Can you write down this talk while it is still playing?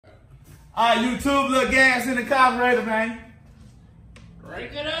All right, YouTube, little gas in the carburetor, man.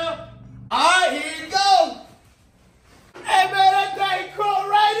 Crank it up. All right, here you go. Hey, man, that thing crawled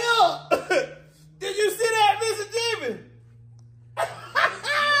right up. Did you see that, Mr. Jimmy?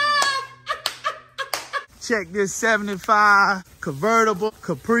 Check this 75 convertible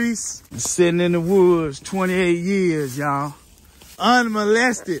Caprice. Sitting in the woods, 28 years, y'all.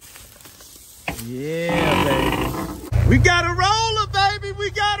 Unmolested. Yeah, baby. We got a roller, baby. We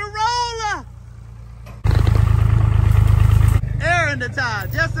got a roller. Air in the tire,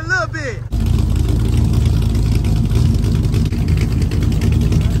 just a little bit.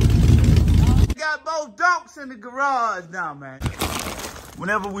 We got both donks in the garage now, man.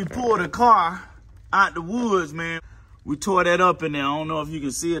 Whenever we pull the car out the woods, man, we tore that up in there. I don't know if you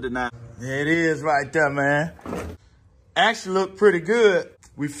can see it or not. There it is right there, man. Actually look pretty good.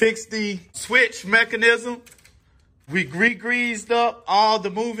 We fixed the switch mechanism. We re-greased up all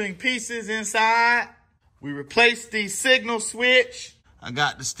the moving pieces inside. We replaced the signal switch. I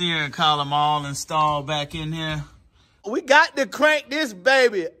got the steering column all installed back in here. We got to crank this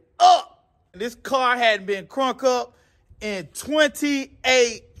baby up. This car hadn't been crunk up in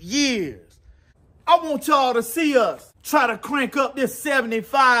 28 years. I want y'all to see us try to crank up this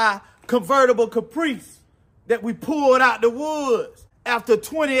 75 convertible Caprice that we pulled out the woods after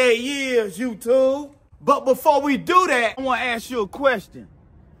 28 years, YouTube. But before we do that, I want to ask you a question.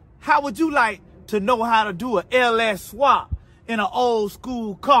 How would you like to know how to do an LS swap in an old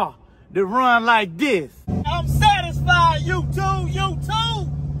school car that run like this? I'm satisfied, YouTube, YouTube.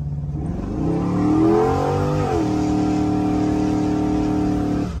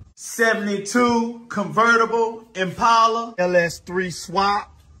 '72 convertible Impala LS3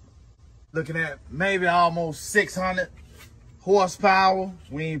 swap. Looking at maybe almost 600 horsepower.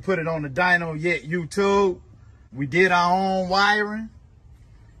 We ain't put it on the dyno yet, YouTube. We did our own wiring.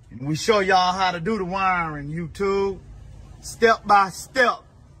 And we show y'all how to do the wiring, YouTube. Step by step.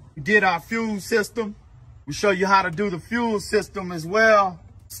 We did our fuel system. We show you how to do the fuel system as well.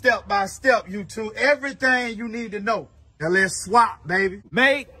 Step by step, YouTube. Everything you need to know. Now let's swap, baby.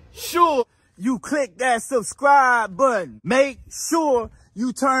 Make sure you click that subscribe button. Make sure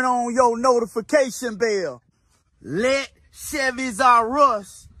you turn on your notification bell. Let Chevys R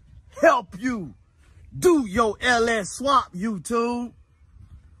Us help you do your LS swap, YouTube.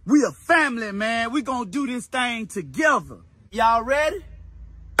 We a family, man. We gonna do this thing together. Y'all ready?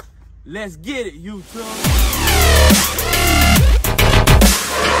 Let's get it, YouTube.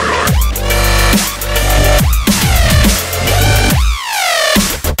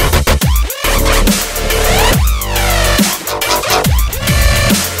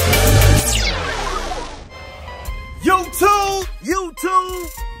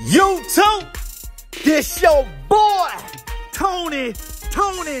 YouTube, this your boy, Tone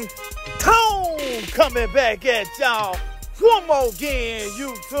coming back at y'all one more again,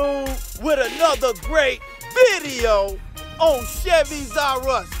 YouTube, with another great video on Chevys R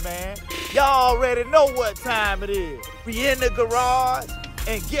Us, man. Y'all already know what time it is. We in the garage,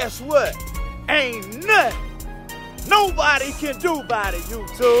 and guess what? Ain't nothing nobody can do about it,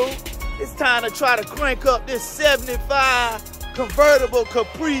 YouTube. It's time to try to crank up this 75 convertible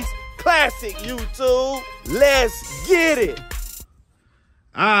Caprice Classic, YouTube. Let's get it.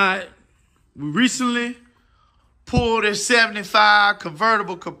 All right. We recently pulled this 75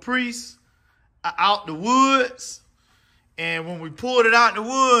 convertible Caprice out the woods. And when we pulled it out the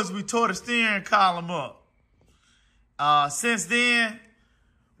woods, we tore the steering column up. Since then,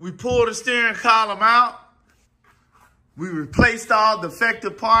 we pulled the steering column out. We replaced all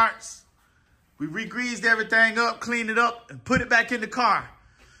defective parts. We re-greased everything up, cleaned it up, and put it back in the car.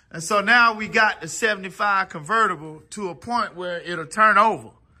 And so now we got the 75 convertible to a point where it'll turn over.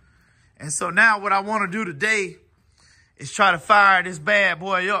 And so now what I want to do today is try to fire this bad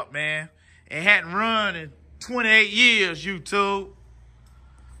boy up, man. It hadn't run in 28 years, YouTube.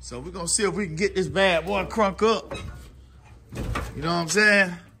 So we're going to see if we can get this bad boy crunk up. You know what I'm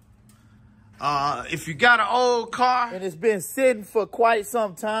saying? If you got an old car and it's been sitting for quite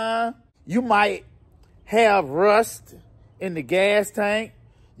some time, you might have rust in the gas tank.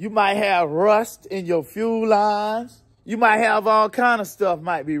 You might have rust in your fuel lines. You might have all kind of stuff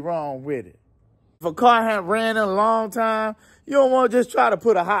might be wrong with it. If a car hasn't ran in a long time, you don't want to just try to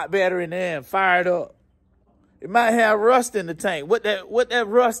put a hot battery in there and fire it up. It might have rust in the tank. What that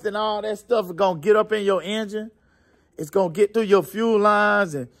rust and all that stuff is going to get up in your engine. It's going to get through your fuel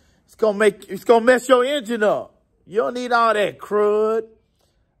lines and it's going to mess your engine up. You don't need all that crud,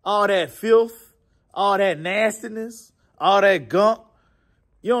 all that filth, all that nastiness, all that gunk.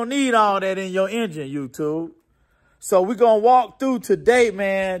 You don't need all that in your engine, YouTube. So we're going to walk through today,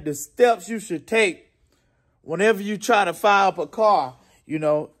 man, the steps you should take whenever you try to fire up a car. You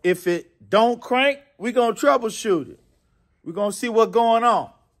know, if it don't crank, we're going to troubleshoot it. We're going to see what's going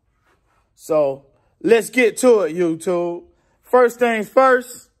on. So let's get to it, YouTube. First things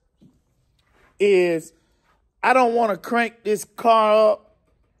first is I don't want to crank this car up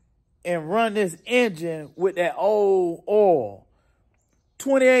and run this engine with that old oil.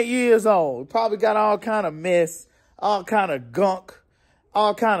 28 years old. Probably got all kind of mess, all kind of gunk,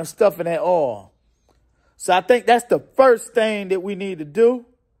 all kind of stuff in that oil. So I think that's the first thing that we need to do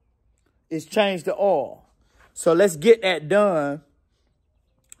is change the oil. So let's get that done.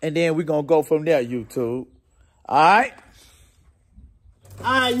 And then we're going to go from there, YouTube. All right?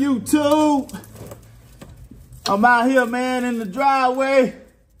 All right, YouTube. I'm out here, man, in the driveway.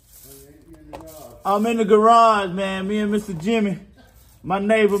 I'm in the garage, man. Me and Mr. Jimmy. My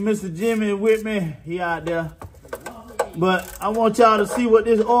neighbor, Mr. Jimmy, with me. He out there. But I want y'all to see what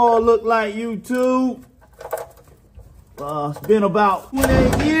this oil look like, YouTube. It's been about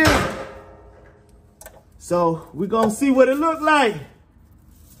 28 years. So we're going to see what it look like.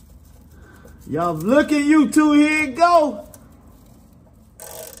 Y'all look at YouTube. Here it go.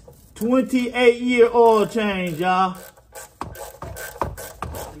 28-year oil change, y'all.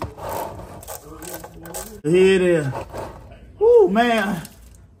 Here it is. Woo, man.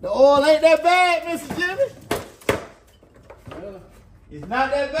 The oil ain't that bad, Mr. Jimmy. It's not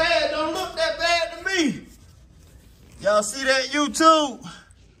that bad. Don't look that bad to me. Y'all see that, YouTube?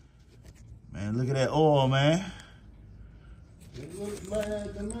 Man, look at that oil, man. It looks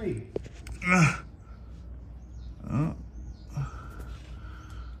bad to me.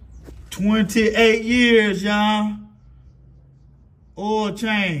 28 years, y'all. Oil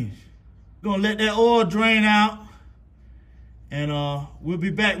change. Gonna let that oil drain out. And we'll be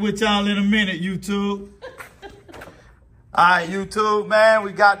back with y'all in a minute, YouTube. All right, YouTube, man.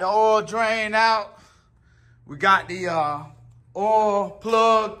 We got the oil drain out. We got the oil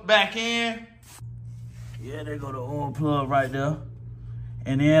plug back in. Yeah, there go the oil plug right there.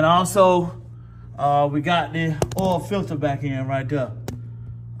 And then also, we got the oil filter back in right there.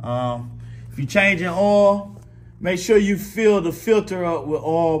 If you're changing oil, make sure you fill the filter up with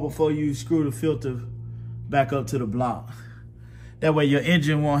oil before you screw the filter back up to the block. That way your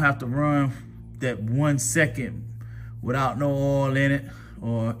engine won't have to run that 1 second without no oil in it.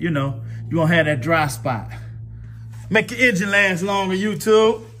 Or, you know, you won't have that dry spot. Make your engine last longer,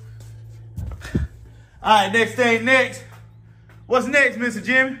 YouTube. All right, next thing next. What's next, Mr.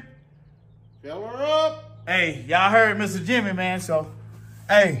 Jimmy? Fill her up. Hey, y'all heard Mr. Jimmy, man. So,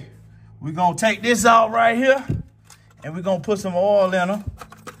 hey, we're going to take this out right here. And we're going to put some oil in her.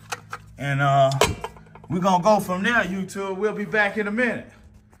 And we're going to go from there, YouTube. We'll be back in a minute.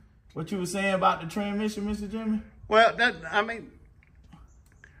 What you were saying about the transmission, Mr. Jimmy? Well, I mean,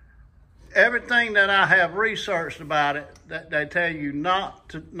 everything that I have researched about it, that they tell you not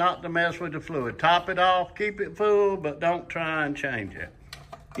to mess with the fluid. Top it off, keep it full, but don't try and change it.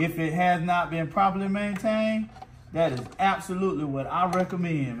 If it has not been properly maintained, that is absolutely what I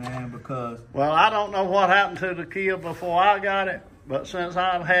recommend, man, because... Well, I don't know what happened to the Kia before I got it, but since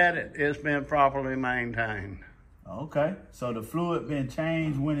I've had it, it's been properly maintained. Okay, so the fluid been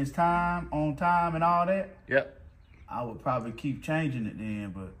changed when it's time, on time and all that? Yep. I would probably keep changing it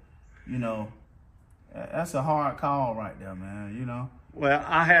then, but, you know, that's a hard call right there, man, you know? Well,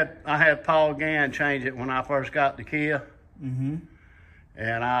 I had Paul Gann change it when I first got the Kia. Mm-hmm.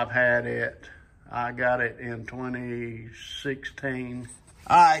 And I've had it, I got it in 2016.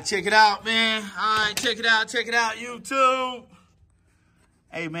 All right, check it out, man. All right, check it out, YouTube.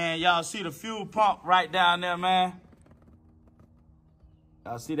 Hey, man, y'all see the fuel pump right down there, man?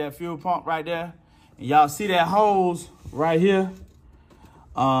 Y'all see that fuel pump right there? And y'all see that hose right here?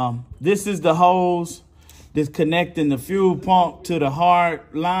 This is the hose that's connecting the fuel pump to the hard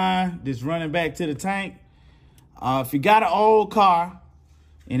line that's running back to the tank. If you got an old car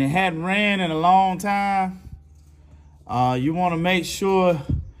and it hadn't ran in a long time, you want to make sure,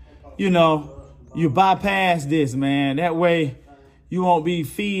 you know, you bypass this, man. That way you won't be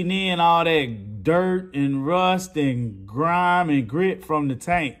feeding in all that dirt and rust and grime and grit from the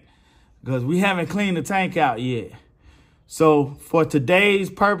tank, because we haven't cleaned the tank out yet. So for today's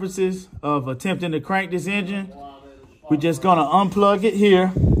purposes of attempting to crank this engine, we're just gonna unplug it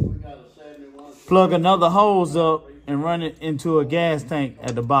here, plug another hose up, and run it into a gas tank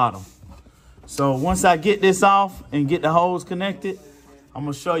at the bottom. So once I get this off and get the hose connected, I'm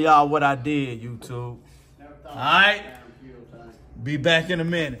gonna show y'all what I did, YouTube. All right, be back in a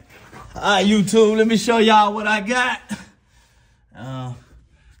minute. All right, YouTube, let me show y'all what I got.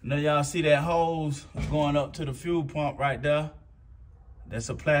 Now y'all see that hose going up to the fuel pump right there. That's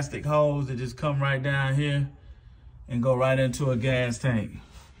a plastic hose that just come right down here and go right into a gas tank.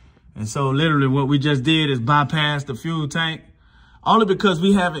 And so literally what we just did is bypass the fuel tank, only because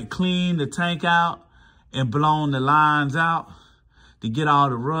we haven't cleaned the tank out and blown the lines out to get all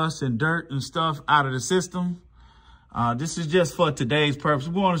the rust and dirt and stuff out of the system. This is just for today's purpose.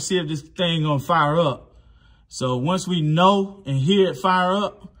 We want to see if this thing gonna fire up. So once we know and hear it fire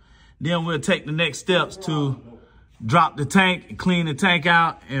up, then we'll take the next steps to drop the tank and clean the tank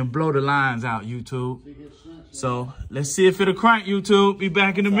out and blow the lines out, YouTube. So let's see if it'll crank, YouTube. Be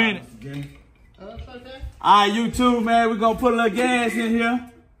back in a minute. All right, YouTube, man, we're gonna put a little gas in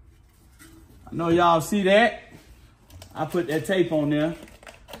here. I know y'all see that. I put that tape on there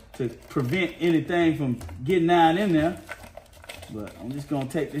to prevent anything from getting down in there. But I'm just gonna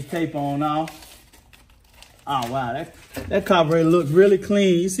take this tape on off. Oh, wow, that carburetor looks really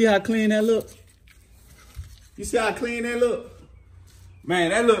clean. You see how clean that looks? You see how clean that look?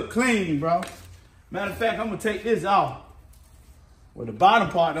 Man, that look clean, bro. Matter of fact, I'm gonna take this off. Well, the bottom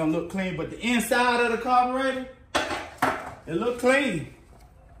part don't look clean, but the inside of the carburetor, it look clean.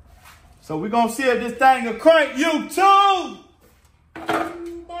 So we're gonna see if this thing will crank, YouTube.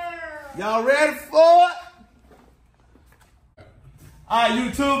 Y'all ready for it? All right,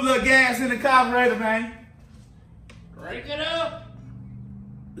 YouTube, little gas in the carburetor, man. Crank it up.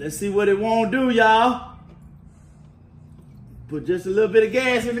 Let's see what it won't do, y'all. Put just a little bit of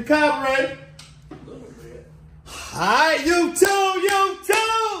gas in the carburetor. A little bit. All right, YouTube.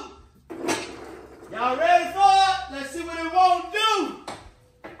 Y'all ready for it? Let's see what it won't do.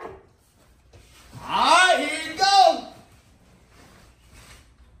 All right, here you go.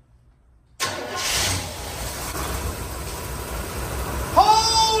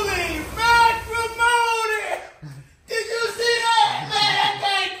 Holy matrimony! Did you see that? Man, that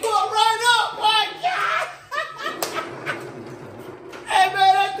thing cooked right up, my God! Hey,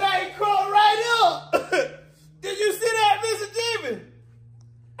 man, that thing cooked right up. Did you see that, Mr. Jimmy?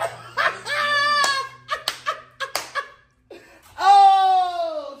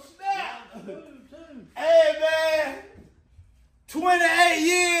 Oh, snap! Hey, man, 28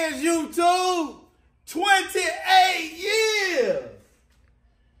 years, YouTube. 28 years.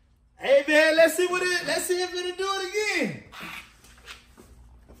 Hey, man, let's see if it'll do it again.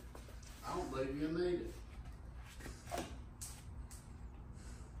 I don't believe you made it.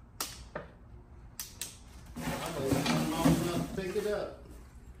 I believe you're long enough to pick it up.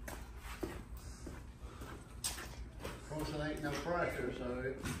 Of course, it ain't no pressure, so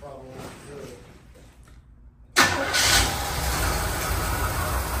it probably won't do it.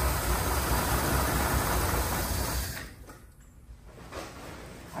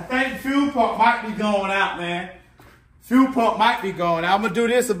 I think the fuel pump might be going out, man. Fuel pump might be going out. I'm gonna do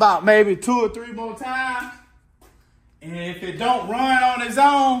this about maybe 2 or 3 more times. And if it don't run on its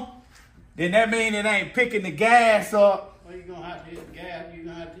own, then that means it ain't picking the gas up. Well, you're gonna have to hit gas. You're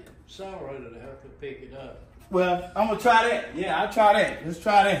gonna have to hit the accelerator to help it pick it up. Well, I'm gonna try that. Yeah, I'll try that. Let's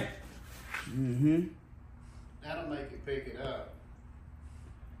try that. That'll make it pick it up.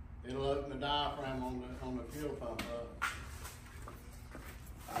 It'll open the diaphragm on the fuel pump up.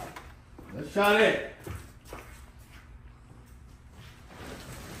 Let's try that.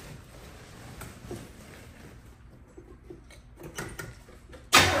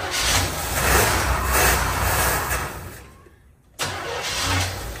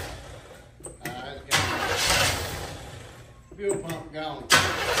 Fuel pump gone.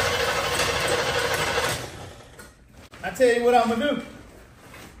 I tell you what I'm gonna do.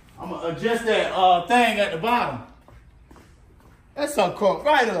 I'm gonna adjust that thing at the bottom. That's so cool.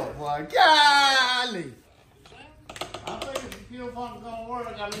 Right up, boy. Golly. I think if the fuel pump's gonna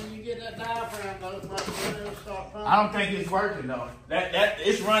work, I mean, you get that diaphragm close, but it'll start pumping. I don't think it's working though. That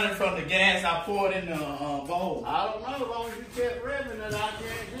it's running from the gas I poured in the bowl. I don't know. As long as you kept revving it, I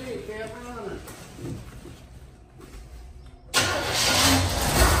guarantee it kept running.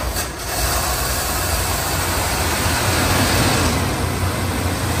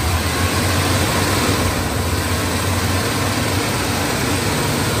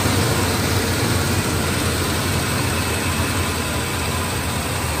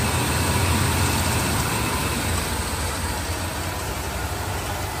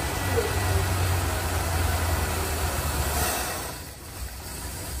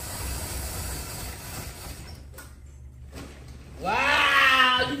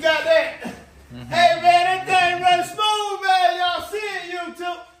 Wow, you got that? Hey, man, that thing running smooth, man. Y'all see it,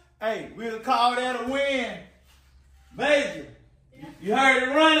 YouTube? Hey, we'll call that a win. Major, you heard it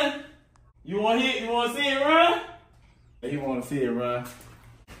running? You want to see it run? You want to see it run?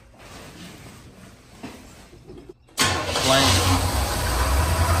 Plain.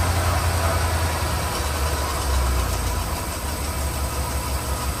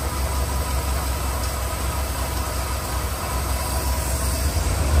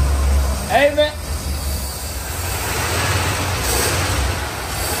 Hey, man.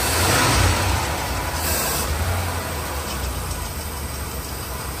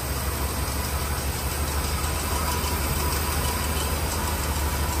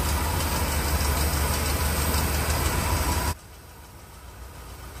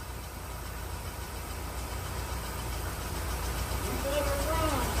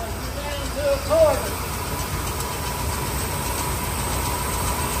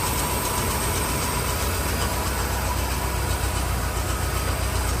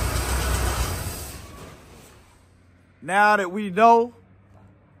 Now that we know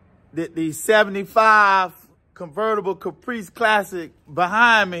that the 75 convertible Caprice Classic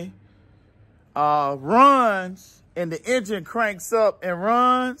behind me runs and the engine cranks up and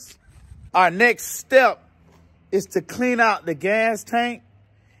runs, our next step is to clean out the gas tank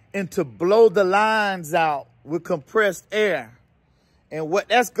and to blow the lines out with compressed air. And what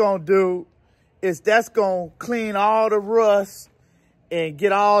that's gonna do is that's gonna clean all the rust and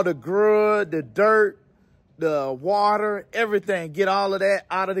get all the grud, the dirt, the water, everything, get all of that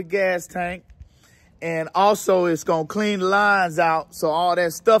out of the gas tank. And also it's gonna clean the lines out so all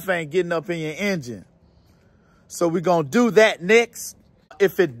that stuff ain't getting up in your engine. So we're gonna do that next.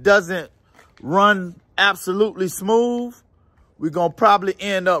 If it doesn't run absolutely smooth, we're gonna probably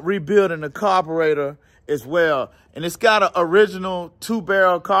end up rebuilding the carburetor as well. And it's got an original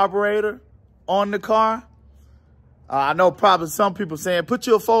 2-barrel carburetor on the car. I know probably some people saying, put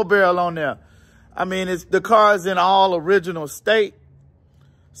your 4-barrel on there. I mean, the car is in all original state.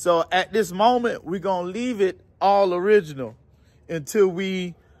 So at this moment, we're going to leave it all original until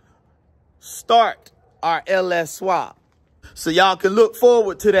we start our LS swap. So y'all can look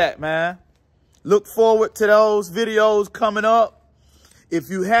forward to that, man. Look forward to those videos coming up. If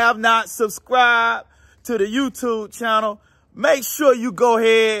you have not subscribed to the YouTube channel, make sure you go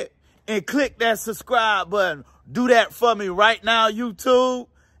ahead and click that subscribe button. Do that for me right now, YouTube.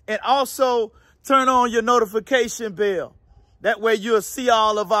 And also turn on your notification bell. That way you'll see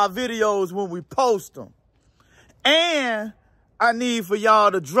all of our videos when we post them. And I need for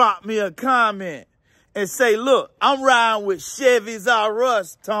y'all to drop me a comment and say, look, I'm riding with Chevys R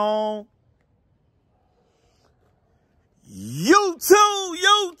Us, Tone. You too,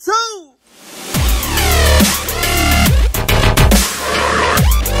 you too.